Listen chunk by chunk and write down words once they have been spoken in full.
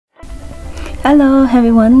Hello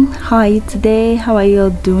everyone, how are you today? How are you all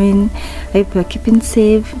doing? I hope you're keeping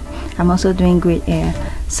safe. I'm also doing great here.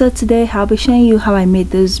 So today I'll be showing you how I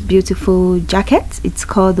made this beautiful jacket. It's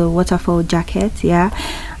called the waterfall jacket, yeah,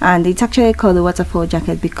 and it's actually called the waterfall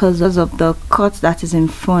jacket because of the cut that is in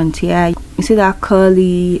front. Yeah, you see that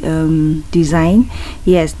curly design?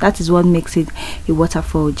 Yes, that is what makes it a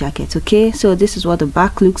waterfall jacket. Okay, so this is what the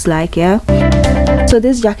back looks like. Yeah, so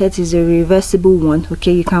this jacket is a reversible one.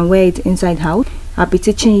 Okay, you can wear it inside out. I'll be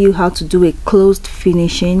teaching you how to do a closed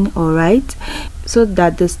finishing, all right, so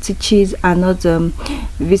that the stitches are not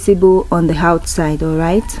visible on the outside. All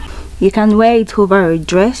right, you can wear it over a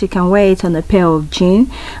dress, you can wear it on a pair of jeans,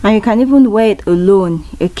 and you can even wear it alone.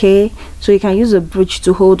 Okay, so you can use a brooch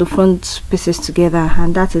to hold the front pieces together,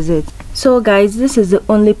 and that is it. So guys, this is the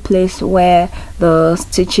only place where the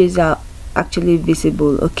stitches are actually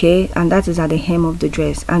visible, okay, and that is at the hem of the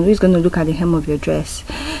dress. And who's going to look at the hem of your dress?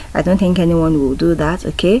 I don't think anyone will do that.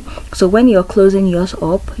 Okay, so when you're closing yours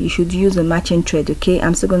up, you should use a matching thread. Okay,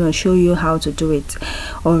 I'm still going to show you how to do it.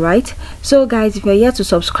 All right, so guys, if you're yet to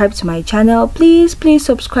subscribe to my channel, please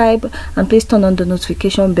subscribe, and please turn on the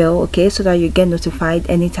notification bell, okay, so that you get notified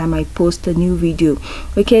anytime I post a new video.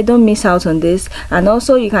 Okay, don't miss out on this. And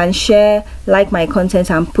also you can share, like my content,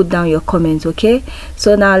 and put down your comments. Okay,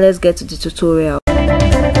 so now let's get to the tutorial.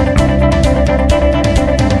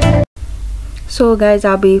 So guys,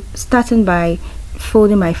 I'll be starting by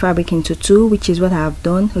folding my fabric into two, which is what I have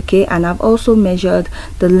done. Okay, and I've also measured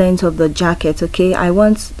the length of the jacket. Okay, I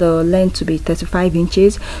want the length to be 35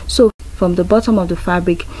 inches. So from the bottom of the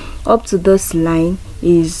fabric up to this line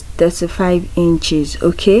is 35 inches.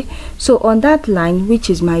 Okay, so on that line, which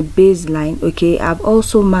is my baseline, okay, I've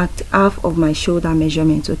also marked half of my shoulder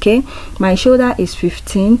measurement. Okay, my shoulder is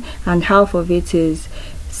 15 and half of it is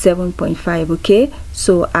 7.5. okay,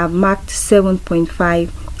 so I've marked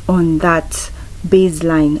 7.5 on that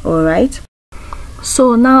baseline. All right,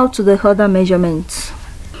 so now to the other measurements.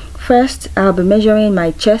 First, I'll be measuring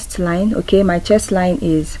my chest line. Okay, my chest line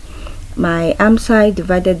is my arm side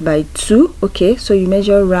divided by 2. Okay, so you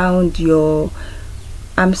measure round your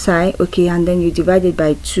arm side, okay, and then you divide it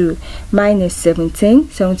by 2. Mine is 17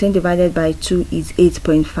 divided by 2 is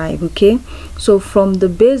 8.5. okay, so from the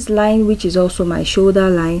baseline, which is also my shoulder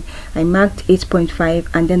line, I marked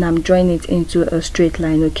 8.5, and then I'm drawing it into a straight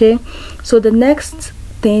line. Okay, so the next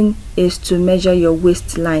thing is to measure your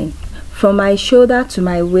waistline. From my shoulder to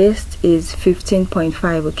my waist is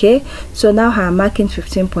 15.5. okay, so now I'm marking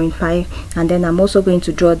 15.5, and then I'm also going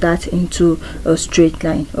to draw that into a straight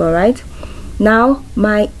line. All right, now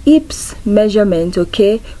my hips measurement,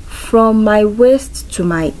 okay, from my waist to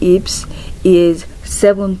my hips is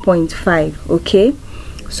 7.5. okay,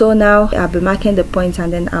 so now I'll be marking the points,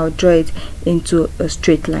 and then I'll draw it into a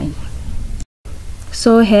straight line.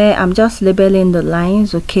 So here I'm just labeling the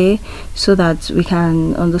lines, okay, so that we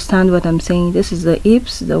can understand what I'm saying. This is the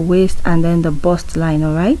hips, the waist, and then the bust line.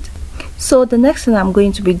 All right, so the next thing I'm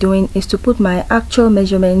going to be doing is to put my actual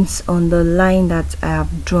measurements on the line that I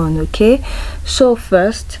have drawn. Okay, so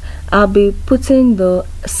first I'll be putting the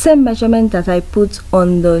same measurement that I put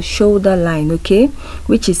on the shoulder line, okay,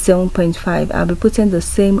 which is 7.5. I'll be putting the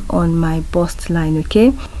same on my bust line.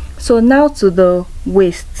 Okay, so now to the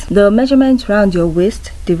waist. The measurement around your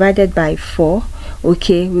waist divided by 4,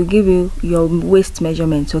 okay, will give you your waist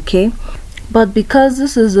measurement. Okay, but because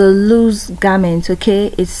this is a loose garment,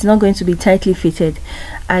 okay, it's not going to be tightly fitted.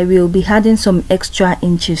 I will be adding some extra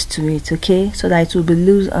inches to it, okay, so that it will be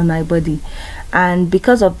loose on my body. And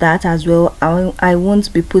because of that as well, I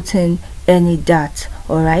won't be putting any dart.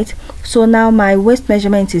 All right, so now my waist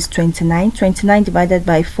measurement is 29 divided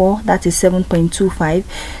by 4, that is 7.25.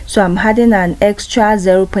 so I'm adding an extra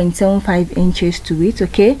 0.75 inches to it.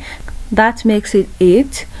 Okay, that makes it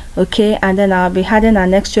 8. okay, and then I'll be adding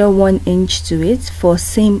an extra 1 inch to it for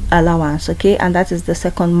seam allowance. Okay, and that is the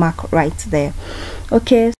second mark right there.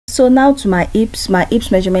 Okay, so now to my hips. My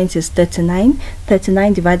hips measurement is 39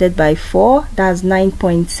 divided by 4, that's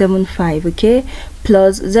 9.75. okay,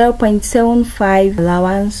 plus 0.75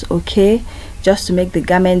 allowance, okay, just to make the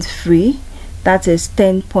garment free, that is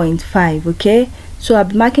 10.5. okay, so I'll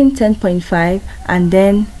be marking 10.5, and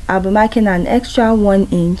then I'll be marking an extra 1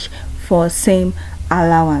 inch for seam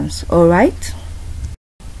allowance. All right,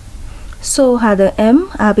 so at the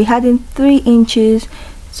hem, I'll be adding 3 inches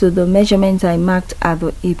to the measurement I marked at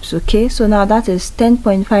the hips. Okay, so now that is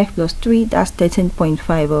 10.5 plus 3, that's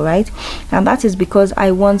 13.5. all right, and that is because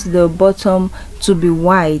I want the bottom to be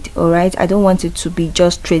wide. All right, I don't want it to be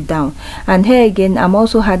just straight down. And here again, I'm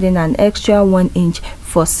also adding an extra 1 inch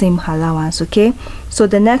for seam allowance. Okay, so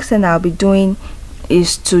the next thing I'll be doing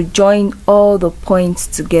is to join all the points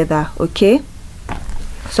together. Okay,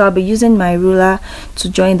 So I'll be using my ruler to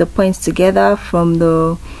join the points together from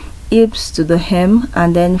the hips to the hem,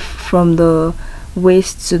 and then from the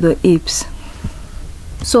waist to the hips.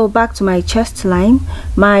 So back to my chest line,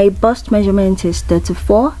 my bust measurement is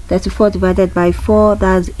 34 divided by 4,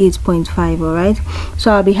 that's 8.5. all right,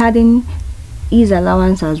 so I'll be adding ease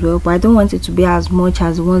allowance as well, but I don't want it to be as much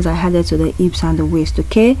as the ones I added to the hips and the waist.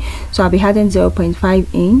 Okay, so I'll be adding 0.5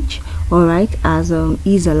 inch, all right, as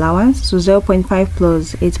ease allowance. So 0.5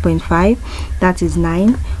 plus 8.5, that is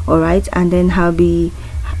 9. all right, and then I'll be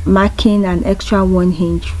marking an extra 1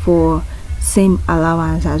 inch for seam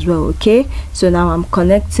allowance as well. Okay, so now I'm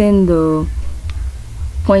connecting the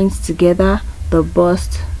points together, the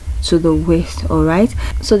bust to the waist. all right,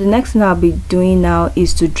 so the next thing I'll be doing now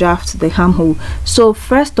is to draft the armhole. So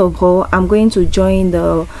first of all, I'm going to join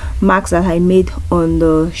the marks that I made on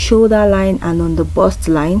the shoulder line and on the bust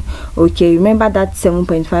line. Okay, remember that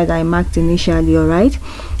 7.5 that I marked initially. all right,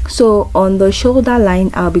 so on the shoulder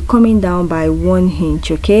line I'll be coming down by 1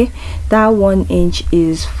 inch. okay, that 1 inch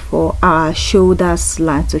is for our shoulder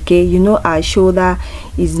slant. okay, you know our shoulder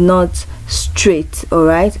is not straight, all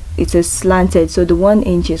right, it is slanted, so the 1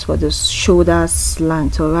 inch is for the shoulder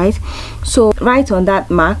slant. all right, so right on that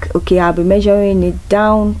mark, okay, I'll be measuring it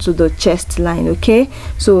down to the chest line. okay,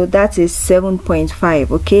 so that is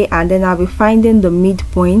 7.5. okay, and then I'll be finding the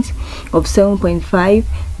midpoint of 7.5,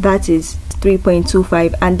 that is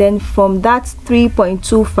 3.25, and then from that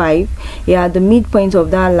 3.25, yeah, the midpoint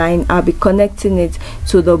of that line, I'll be connecting it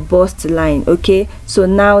to the bust line. okay, so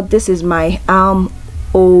now this is my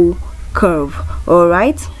armhole curve. all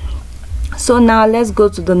right, so now let's go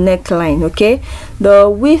to the neckline. okay, the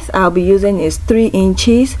width I'll be using is 3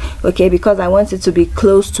 inches. okay, because I want it to be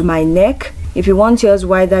close to my neck. If you want yours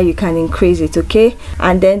wider, you can increase it. okay,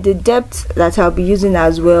 and then the depth that I'll be using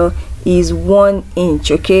as well is 1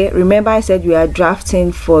 inch. okay, remember I said we are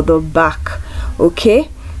drafting for the back. okay,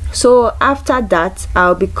 so after that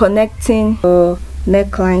I'll be connecting the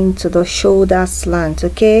neckline to the shoulder slant.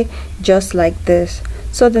 okay, just like this.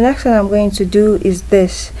 So the next thing I'm going to do is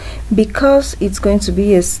this, because it's going to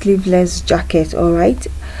be a sleeveless jacket. all right,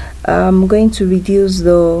 I'm going to reduce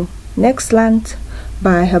the neck slant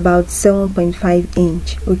by about 7.5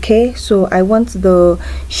 inch. okay, so I want the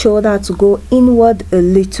shoulder to go inward a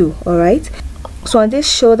little. all right, so on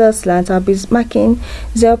this shoulder slant I'll be marking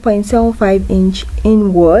 0.75 inch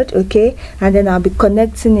inward. okay, and then I'll be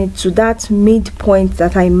connecting it to that midpoint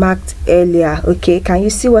that I marked earlier. okay, can you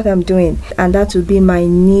see what I'm doing? And that will be my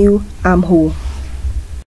new armhole.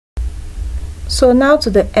 So now to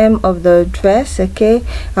the hem of the dress. okay,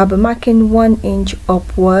 I'll be marking 1 inch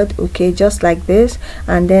upward. okay, just like this,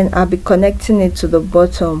 and then I'll be connecting it to the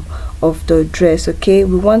bottom of the dress. okay,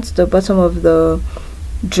 we want the bottom of the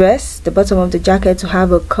dress, the bottom of the jacket, to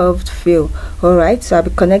have a curved feel. all right, so I'll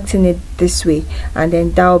be connecting it this way, and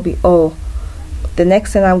then that will be all. The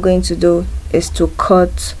next thing I'm going to do is to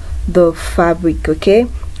cut the fabric. okay,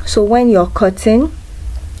 so when you're cutting,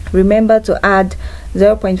 remember to add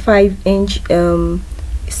 0.5 inch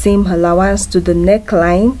seam allowance to the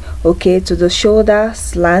neckline, okay, to the shoulder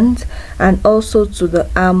slant, and also to the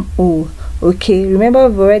armhole. okay, remember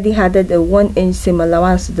we've already added a 1 inch seam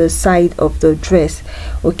allowance to the side of the dress.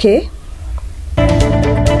 okay,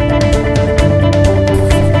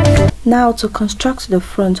 now to construct the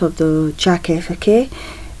front of the jacket. okay,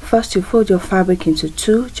 first you fold your fabric into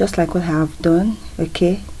 2, just like what I have done.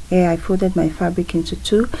 okay, here I folded my fabric into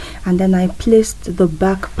 2, and then I placed the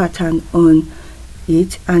back pattern on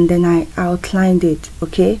it, and then I outlined it.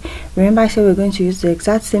 okay, remember I said we're going to use the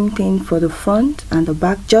exact same thing for the front and the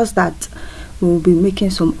back, just that we'll be making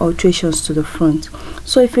some alterations to the front.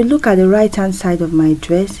 So if you look at the right hand side of my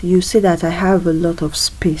dress, you see that I have a lot of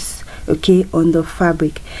space. okay, on the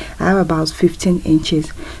fabric. I have about 15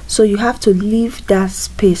 inches, so you have to leave that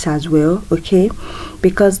space as well. okay,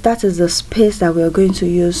 because that is the space that we are going to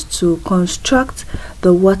use to construct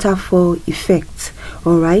the waterfall effect.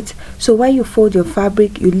 all right, so when you fold your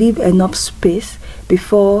fabric, you leave enough space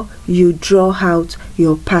before you draw out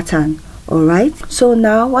your pattern. all right, so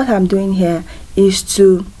now what I'm doing here is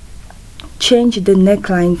to change the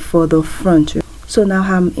neckline for the front. So now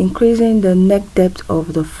I'm increasing the neck depth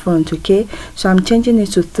of the front. okay, so I'm changing it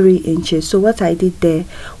to 3 inches. So what I did there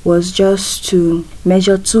was just to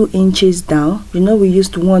measure 2 inches down. You know we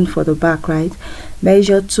used 1 for the back, right?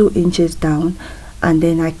 Measure 2 inches down, and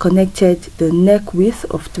then I connected the neck width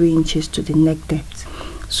of 3 inches to the neck depth.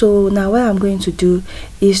 So now what I'm going to do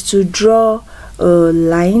is to draw a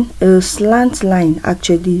line, a slant line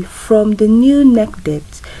actually, from the new neck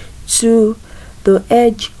depth to the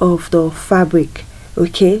edge of the fabric.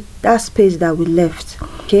 okay, that space that we left.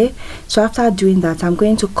 okay. So after doing that, I'm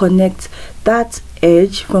going to connect that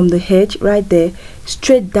edge from the edge right there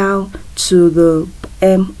straight down to the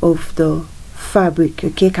hem of the fabric,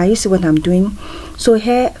 okay. Can you see what I'm doing? So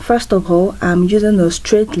here, first of all, I'm using a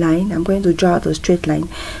straight line. I'm going to draw out a straight line,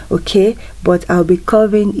 okay, but I'll be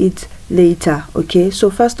curving it later, okay. So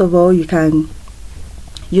first of all, you can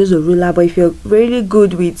use a ruler, but if you're really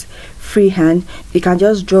good with freehand, you can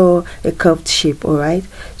just draw a curved shape. All right,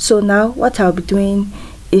 so now what I'll be doing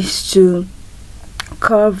is to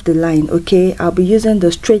curve the line, okay. I'll be using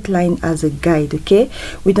the straight line as a guide, okay.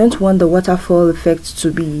 We don't want the waterfall effect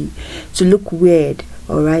to look weird.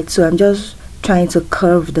 All right, so I'm just trying to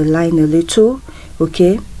curve the line a little,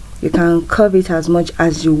 okay. You can curve it as much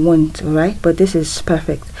as you want, all right, but this is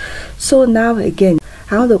perfect. So now again,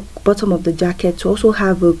 I want the bottom of the jacket to also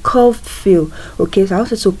have a curved feel, okay. So I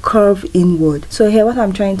want it to curve inward. So here what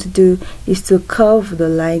I'm trying to do is to curve the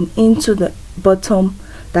line into the bottom,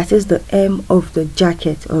 that is the hem of the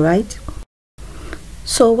jacket, all right.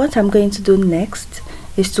 So what I'm going to do next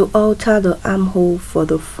is to alter the armhole for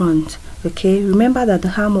the front, okay. Remember that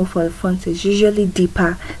the armhole for the front is usually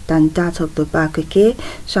deeper than that of the back, okay.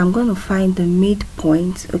 So I'm going to find the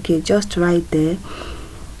midpoint, okay, just right there,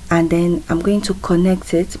 and then I'm going to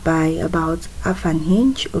connect it by about half an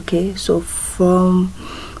inch, okay. So from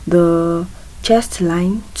the chest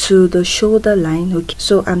line to the shoulder line, okay.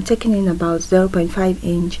 So I'm taking in about 0.5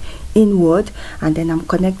 inch inward, and then I'm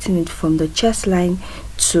connecting it from the chest line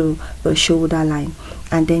to the shoulder line,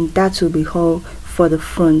 and then that will be all for the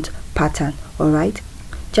front pattern. All right,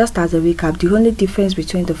 just as a recap, the only difference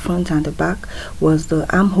between the front and the back was the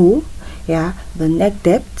armhole, yeah, the neck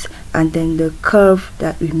depth, and then the curve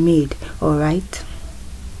that we made. All right,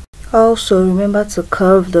 also remember to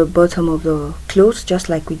curve the bottom of the clothes just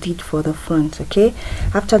like we did for the front, okay.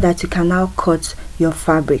 After that, you can now cut your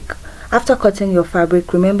fabric. After cutting your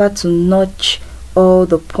fabric, remember to notch all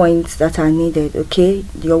the points that are needed, okay,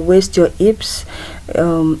 your waist, your hips,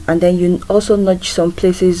 and then you also notch some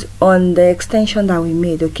places on the extension that we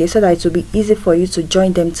made, okay, so that it will be easy for you to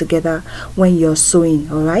join them together when you're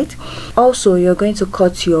sewing. All right, also you're going to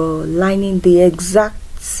cut your lining the exact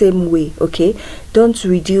same way, okay. Don't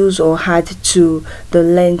reduce or add to the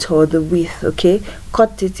length or the width, okay.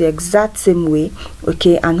 Cut it the exact same way,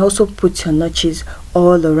 okay, and also put your notches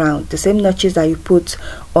all around. The same notches that you put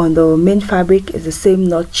on the main fabric is the same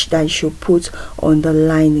notch that you should put on the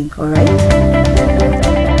lining. All right,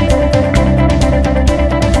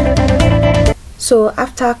 so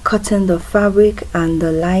after cutting the fabric and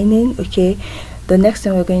the lining, okay, the next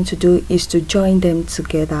thing we're going to do is to join them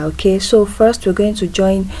together, okay. So first we're going to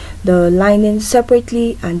join the lining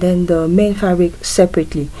separately and then the main fabric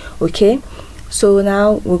separately, okay. So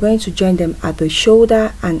now we're going to join them at the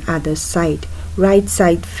shoulder and at the side, right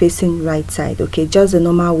side facing right side, okay, just the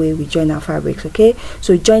normal way we join our fabrics, okay.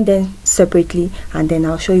 So join them separately and then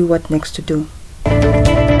I'll show you what next to do.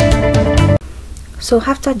 So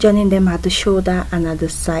after joining them at the shoulder and at the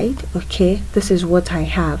side, okay, this is what I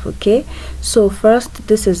have, okay. So first,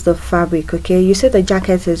 this is the fabric, okay. You see the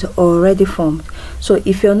jacket is already formed. So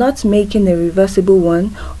if you're not making a reversible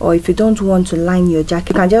one, or if you don't want to line your jacket,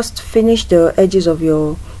 you can just finish the edges of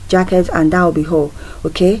your jacket and that will be whole,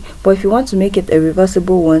 okay. But if you want to make it a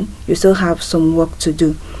reversible one, you still have some work to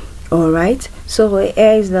do. All right, so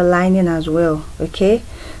here is the lining as well, okay.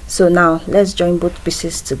 So now let's join both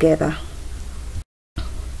pieces together.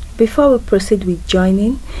 Before we proceed with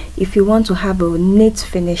joining, if you want to have a neat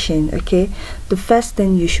finishing, okay, the first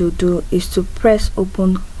thing you should do is to press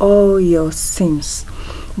open all your seams,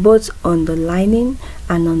 both on the lining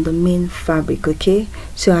and on the main fabric, okay.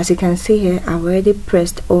 So as you can see here, I've already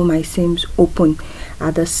pressed all my seams open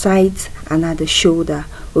at the sides and at the shoulder,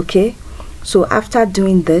 okay. So after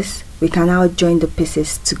doing this, we can now join the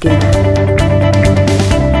pieces together.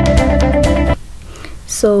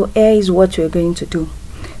 So here is what we're going to do.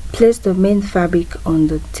 Place the main fabric on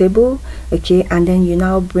the table, okay, and then you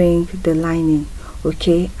now bring the lining,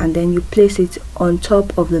 okay, and then you place it on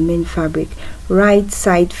top of the main fabric, right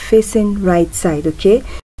side facing right side, okay.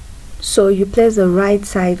 So you place the right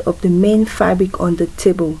side of the main fabric on the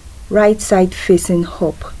table, right side facing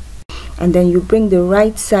up, and then you bring the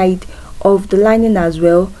right side of the lining as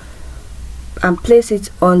well and place it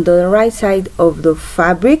on the right side of the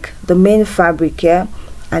fabric, the main fabric, yeah,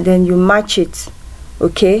 and then you match it,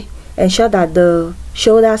 okay. Ensure that the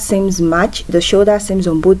shoulder seams match, the shoulder seams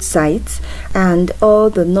on both sides, and all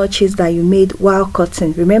the notches that you made while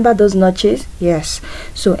cutting. Remember those notches? Yes.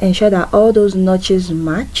 So ensure that all those notches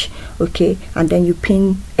match, okay, and then you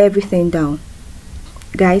pin everything down.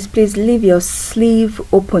 Guys, please leave your sleeve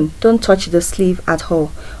open. Don't touch the sleeve at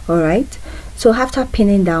all. All right. So after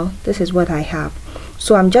pinning down, this is what I have.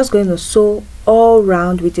 So I'm just going to sew all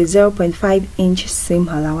round with a 0.5 inch seam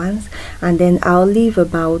allowance, and then I'll leave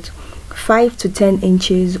about 5 to 10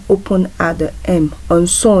 inches open at the hem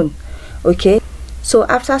unsewn. Okay, so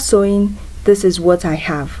after sewing, this is what I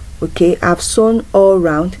have. Okay, I've sewn all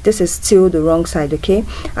round. This is still the wrong side. Okay,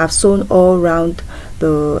 I've sewn all round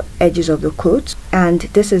the edges of the clothes, and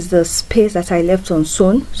this is the space that I left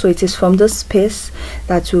unsewn. So it is from this space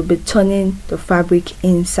that we'll be turning the fabric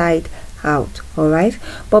inside out. All right,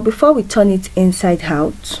 but before we turn it inside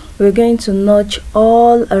out, we're going to notch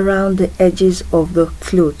all around the edges of the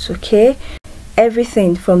clothes. Okay,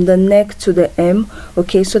 everything from the neck to the hem.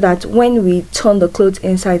 Okay, so that when we turn the clothes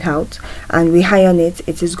inside out and we iron it,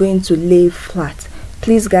 it is going to lay flat.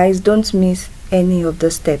 Please guys, don't miss any of the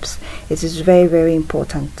steps. It is very, very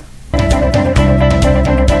important.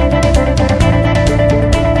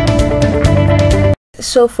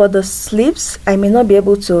 So for the sleeves, I may not be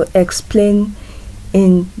able to explain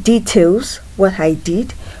in details what I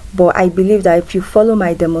did, but I believe that if you follow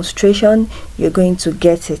my demonstration, you're going to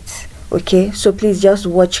get it. Okay, so please just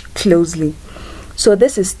watch closely. So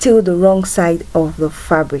this is still the wrong side of the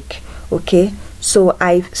fabric. Okay, so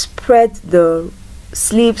I've spread the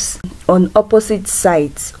sleeves on opposite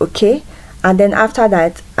sides. Okay, and then after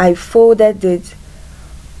that I folded it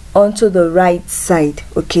onto the right side.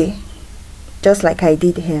 Okay, just like I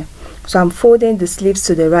did here. So I'm folding the sleeves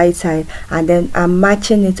to the right side, and then I'm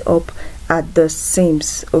matching it up at the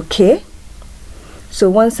seams. Okay, so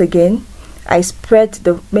once again, I spread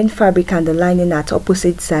the main fabric and the lining at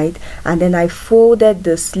opposite side, and then I folded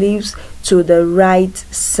the sleeves to the right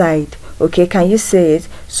side. Okay, can you see it?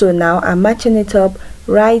 So now I'm matching it up,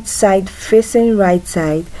 right side facing right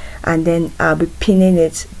side, and then I'll be pinning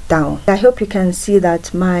it down. I hope you can see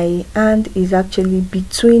that my hand is actually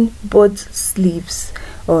between both sleeves.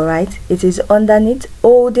 All right, it is underneath,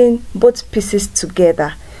 holding both pieces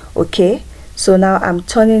together. Okay, so now I'm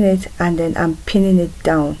turning it and then I'm pinning it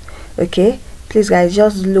down. Okay, please guys,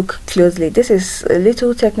 just look closely. This is a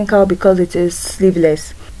little technical because it is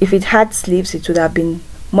sleeveless. If it had sleeves, it would have been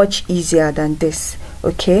much easier than this.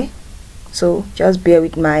 Okay, so just bear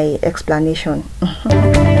with my explanation.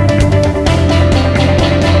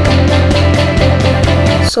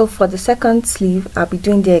 So for the second sleeve, I'll be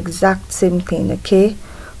doing the exact same thing. Okay,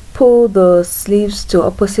 pull the sleeves to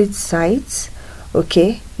opposite sides.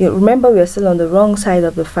 Okay, you remember we are still on the wrong side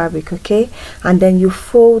of the fabric. Okay, and then you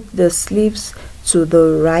fold the sleeves to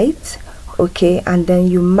the right. Okay, and then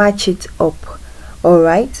you match it up. All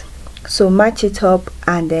right, so match it up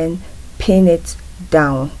and then pin it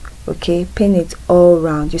down. Okay, pin it all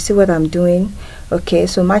round. You see what I'm doing? Okay,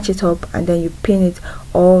 so match it up and then you pin it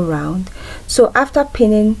all round. So after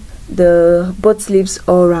pinning the both sleeves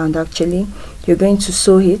all round, actually you're going to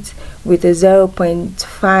sew it with a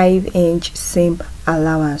 0.5 inch seam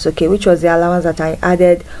allowance. Okay, which was the allowance that I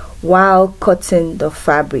added while cutting the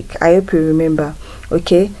fabric. I hope you remember.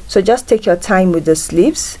 Okay, so just take your time with the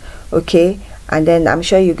sleeves. Okay, and then I'm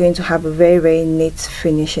sure you're going to have a very, very neat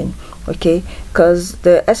finishing. Okay, because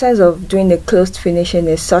the essence of doing a closed finishing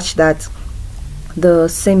is such that the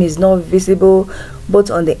seam is not visible both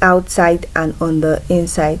on the outside and on the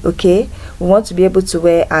inside. Okay, we want to be able to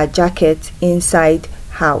wear our jacket inside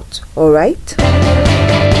out. All right,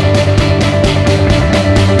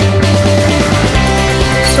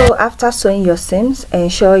 so after sewing your seams,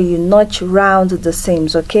 ensure you notch round the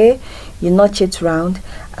seams. Okay, you notch it round.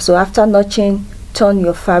 So after notching, turn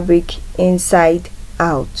your fabric inside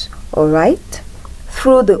out. All right,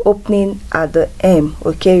 through the opening at the hem.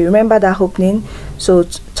 Okay, remember that opening. So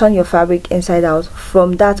turn your fabric inside out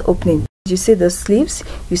from that opening. You see the sleeves,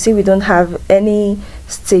 you see we don't have any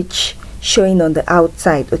stitch showing on the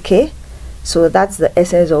outside. Okay, so that's the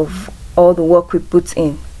essence of all the work we put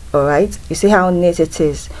in. All right, you see how neat it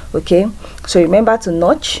is. Okay, so remember to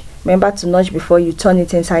notch before you turn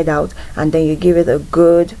it inside out, and then you give it a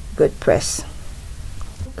good press.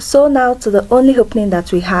 So now to the only opening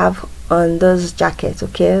that we have on this jacket.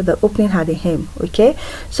 Okay, the opening at the hem. Okay,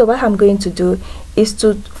 so what I'm going to do is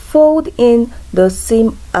to fold in the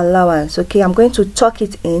seam allowance. Okay, I'm going to tuck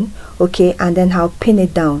it in. Okay, and then I'll pin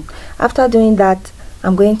it down. After doing that,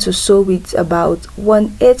 I'm going to sew with about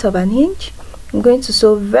 1/8 of an inch. I'm going to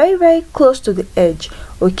sew very, very close to the edge.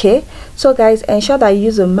 Okay, so guys, ensure that you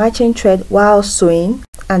use a matching thread while sewing,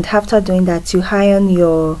 and after doing that, you iron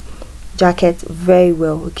your jacket very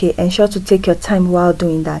well. Okay, ensure to take your time while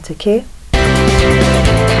doing that. Okay,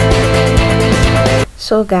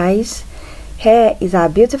 so guys, here is our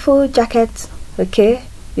beautiful jacket. Okay,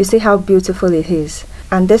 you see how beautiful it is.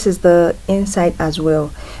 and this is the inside as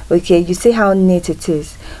well. Okay, you see how neat it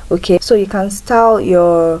is. Okay, so you can style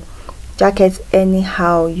your jacket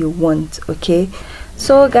anyhow you want. Okay,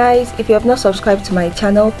 so guys, if you have not subscribed to my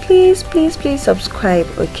channel, please subscribe.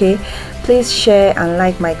 Okay, please share and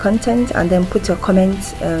like my content, and then put your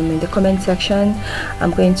comments in the comment section.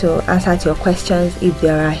 I'm going to answer to your questions if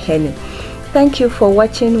there are any. Thank you for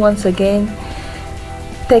watching once again.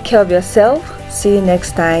 Take care of yourself. See you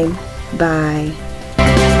next time. Bye.